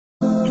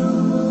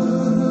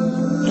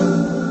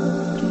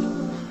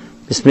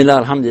Bismillah,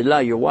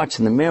 alhamdulillah, you're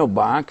watching the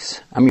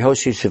mailbox. I'm your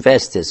host, Yusuf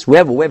Estes. We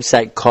have a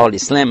website called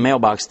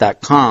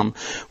IslamMailbox.com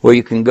where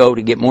you can go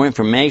to get more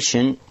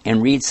information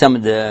and read some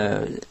of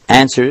the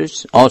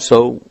answers.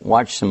 Also,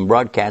 watch some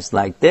broadcasts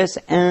like this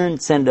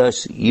and send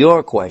us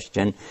your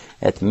question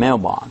at the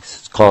mailbox.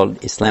 It's called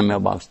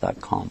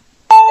IslamMailbox.com.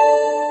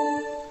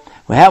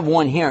 We have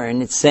one here,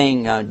 and it's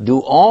saying, do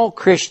all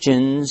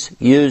Christians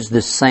use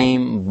the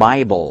same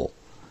Bible?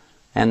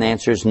 And the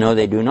answer is no,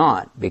 they do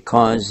not.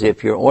 Because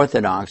if you're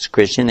Orthodox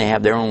Christian, they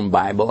have their own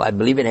Bible. I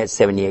believe it has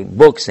 78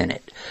 books in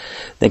it.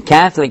 The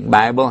Catholic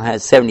Bible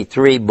has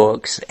 73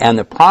 books. And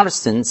the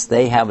Protestants,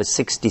 they have a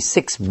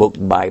 66-book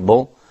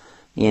Bible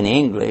in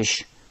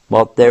English.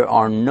 But there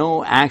are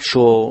no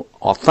actual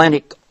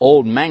authentic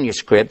old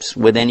manuscripts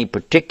with any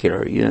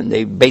particular.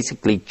 They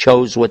basically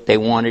chose what they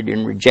wanted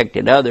and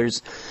rejected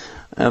others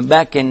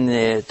back in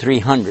the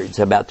 300s,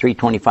 about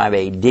 325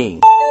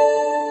 A.D.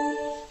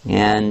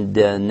 And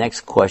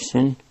next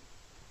question.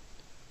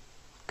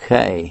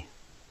 Okay.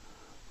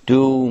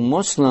 Do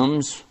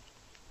Muslims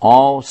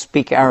all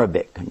speak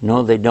Arabic?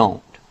 No, they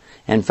don't.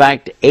 In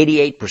fact,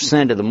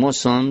 88% of the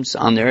Muslims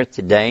on the earth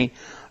today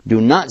do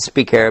not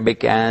speak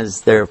Arabic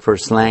as their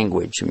first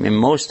language. I mean,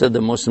 most of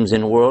the Muslims in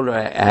the world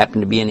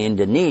happen to be in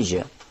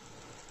Indonesia.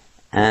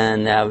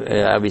 And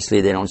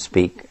obviously they don't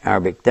speak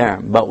Arabic there.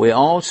 But we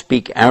all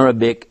speak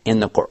Arabic in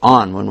the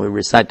Qur'an. When we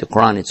recite the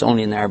Qur'an, it's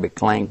only in the Arabic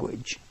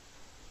language.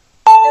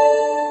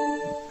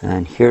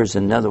 And here's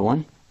another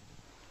one.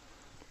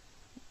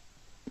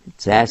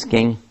 It's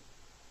asking,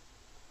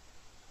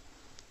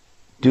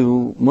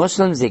 do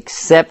Muslims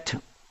accept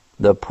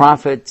the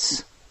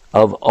prophets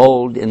of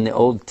old in the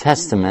Old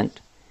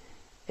Testament?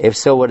 If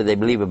so, what do they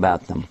believe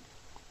about them?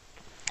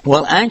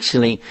 Well,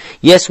 actually,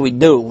 yes, we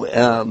do,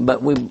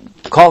 but we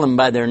call them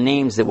by their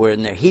names that were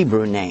in their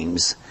Hebrew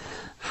names.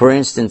 For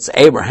instance,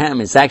 Abraham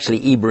is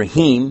actually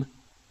Ibrahim.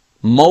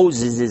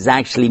 Moses is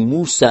actually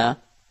Musa.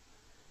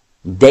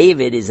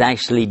 David is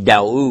actually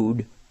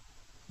Daoud.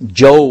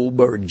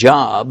 Job or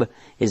Job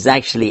is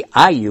actually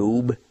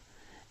Ayub.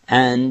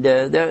 And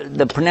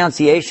the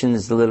pronunciation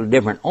is a little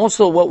different.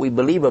 Also, what we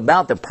believe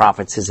about the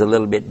prophets is a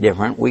little bit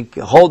different. We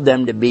hold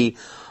them to be,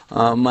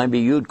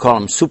 maybe you'd call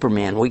them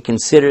Superman. We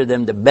consider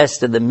them the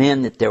best of the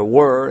men that there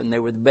were, and they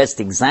were the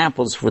best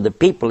examples for the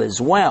people as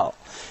well.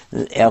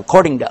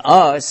 According to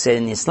us,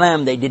 in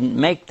Islam, they didn't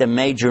make the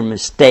major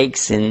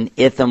mistakes in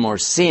itham or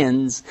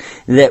sins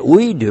that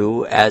we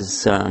do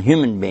as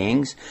human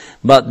beings,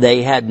 but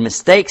they had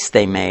mistakes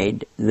they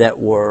made that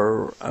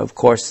were, of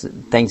course,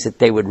 things that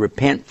they would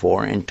repent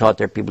for and taught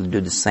their people to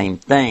do the same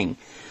thing.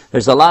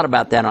 There's a lot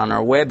about that on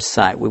our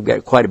website. We've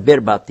got quite a bit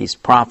about these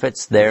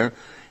prophets there,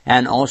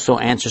 and also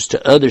answers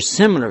to other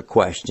similar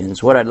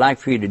questions. What I'd like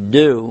for you to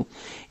do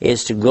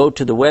is to go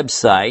to the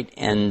website,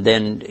 and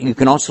then you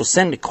can also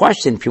send a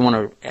question if you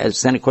want to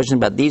send a question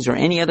about these or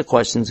any other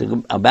questions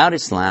about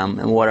Islam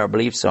and what our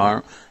beliefs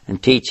are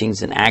and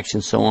teachings and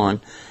actions, so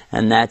on.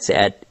 And that's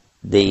at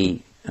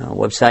the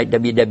website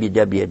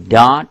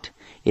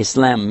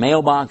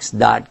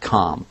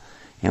www.islammailbox.com.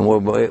 And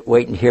we're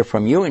waiting to hear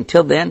from you.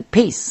 Until then,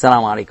 peace.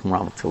 Assalamu alaikum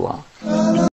wa rahmatullah.